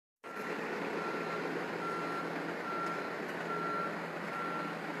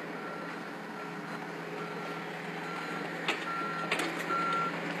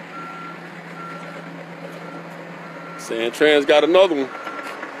Sandtrans got another one.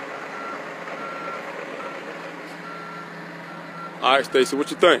 All right, Stacy, what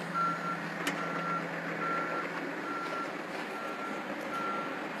you think?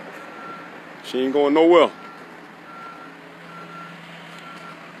 She ain't going nowhere.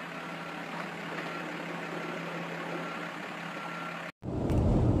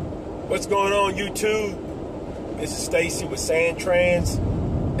 What's going on, YouTube? This is Stacy with Sandtrans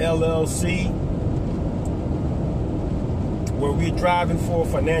LLC, where we're driving for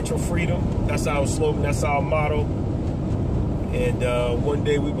financial freedom. That's our slogan, that's our motto. And one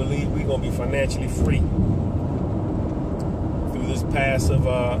day we believe we're gonna be financially free through this passive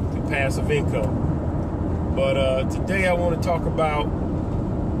income. But today I want to talk about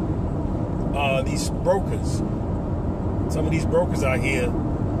these brokers. Some of these brokers out here,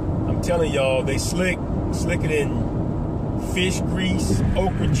 I'm telling y'all, they slicker than fish grease,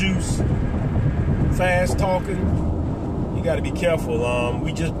 okra juice, fast talking. You got to be careful.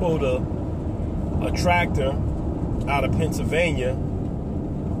 We just pulled a tractor out of Pennsylvania,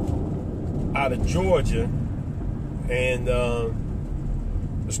 out of Georgia, and the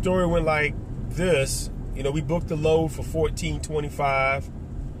story went like this. You know, we booked the load for $14.25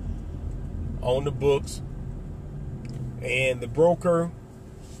 on the books, and the broker,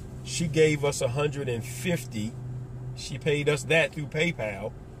 she gave us $150. She paid us that through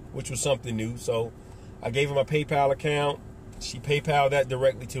PayPal, which was something new. So I gave her my PayPal account. She PayPal'd that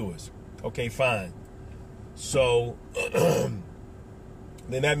directly to us. Okay, fine. So then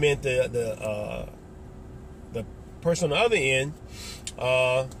that meant the person on the other end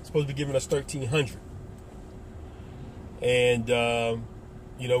supposed to be giving us $1,300. And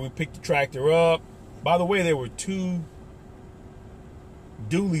you know, we picked the tractor up. By the way, there were two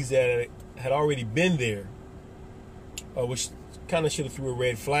dualies that had already been there, which kind of should have threw a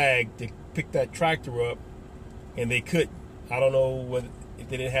red flag to pick that tractor up, and they couldn't. I don't know if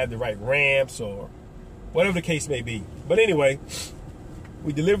they didn't have the right ramps or whatever the case may be. But anyway,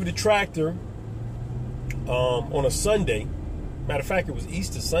 we delivered the tractor on a Sunday. Matter of fact, it was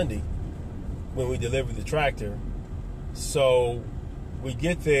Easter Sunday when we delivered the tractor. So we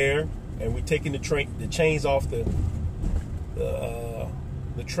get there and we're taking the chains off the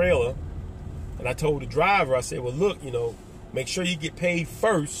trailer, and I told the driver, I said, well, look, you know, make sure you get paid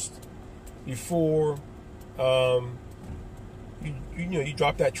first before you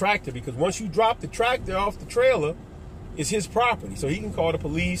drop that tractor, because once you drop the tractor off the trailer, it's his property. So he can call the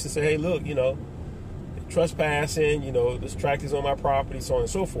police and say, hey, look, you know, trespassing, you know, this tractor's on my property, so on and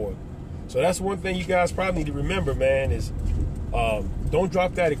so forth. So that's one thing you guys probably need to remember, man, is don't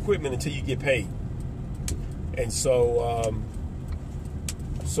drop that equipment until you get paid. And so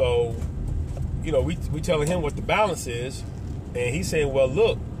you know, we telling him what the balance is, and he's saying, well,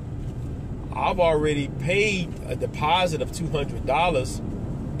 look, I've already paid a deposit of $200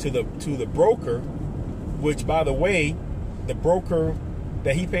 to the broker, which, by the way, the broker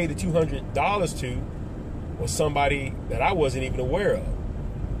that he paid the $200 to was somebody that I wasn't even aware of.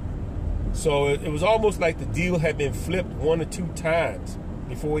 So it was almost like the deal had been flipped 1 or 2 times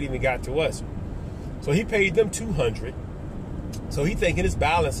before it even got to us. So he paid them $200. So he thinking his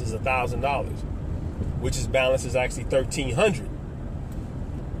balance is $1,000, which his balance is actually $1,300.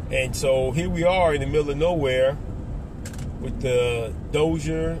 And so here we are in the middle of nowhere with the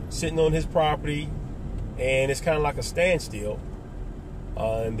dozer sitting on his property, and it's kind of like a standstill.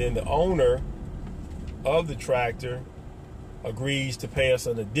 And then the owner of the tractor agrees to pay us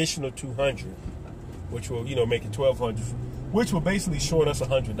an additional $200, which will, you know, make it $1,200, which will basically short us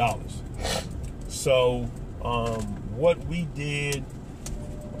 $100. So what we did,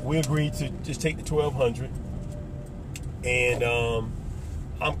 we agreed to just take the $1,200, and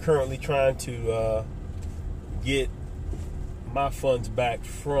I'm currently trying to get my funds back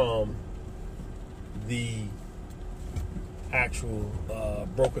from the actual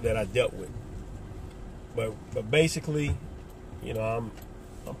broker that I dealt with. But basically, you know,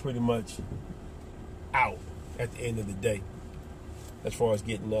 I'm pretty much out at the end of the day as far as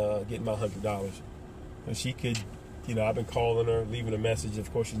getting my $100. And she could, you know, I've been calling her, leaving a message.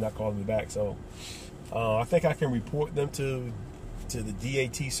 Of course, she's not calling me back. So I think I can report them to the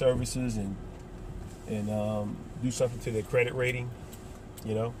DAT services and do something to their credit rating,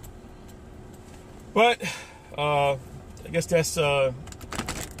 you know. But I guess that's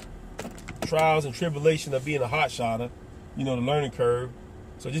trials and tribulation of being a hotshotter, you know, the learning curve.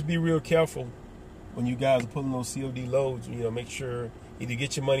 So just be real careful when you guys are pulling those COD loads. You know, make sure either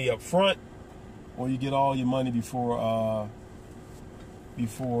get your money up front or you get all your money before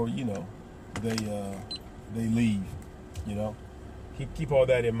you know they leave. You know, keep all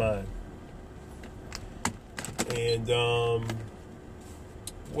that in mind. And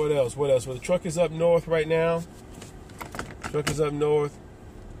what else? Well, the truck is up north right now. Truck is up north.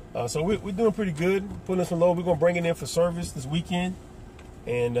 So we're doing pretty good. Putting some load. We're going to bring it in for service this weekend.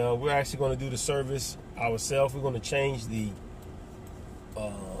 And we're actually going to do the service ourselves. We're going to change the,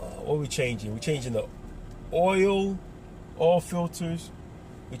 what are we changing? We're changing the oil filters.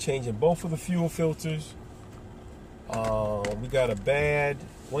 We're changing both of the fuel filters. We got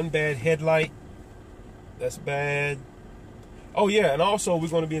one bad headlight. That's bad. Oh yeah, and also we're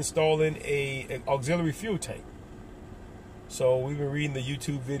going to be installing an auxiliary fuel tank. So we've been reading the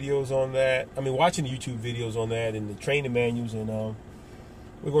YouTube videos on that. I mean, watching the YouTube videos on that and the training manuals, and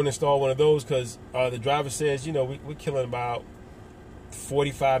we're going to install one of those because the driver says, you know, we're killing about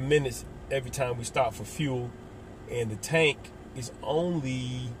 45 minutes every time we stop for fuel, and the tank is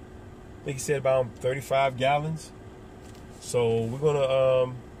only, I think he said, about 35 gallons. So we're going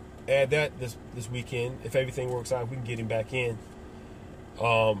to add that this weekend. If everything works out, we can get him back in.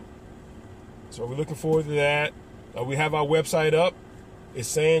 So we're looking forward to that. We have our website up.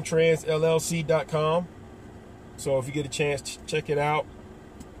 It's sandtransllc.com. So if you get a chance, check it out.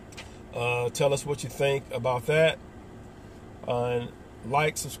 Tell us what you think about that.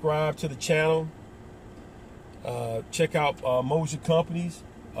 Like, subscribe to the channel. Check out Moser Companies.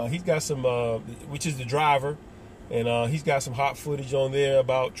 He's got some, which is the driver, and he's got some hot footage on there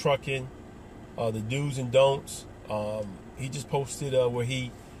about trucking, the do's and don'ts. He just posted where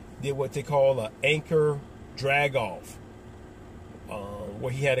he did what they call an anchor drag off,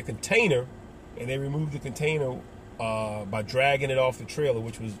 where he had a container and they removed the container by dragging it off the trailer,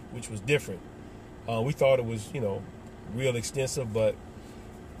 which was different. We thought it was, you know, real extensive, but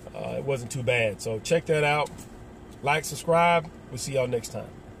it wasn't too bad. So check that out. Like, subscribe. We'll see y'all next time.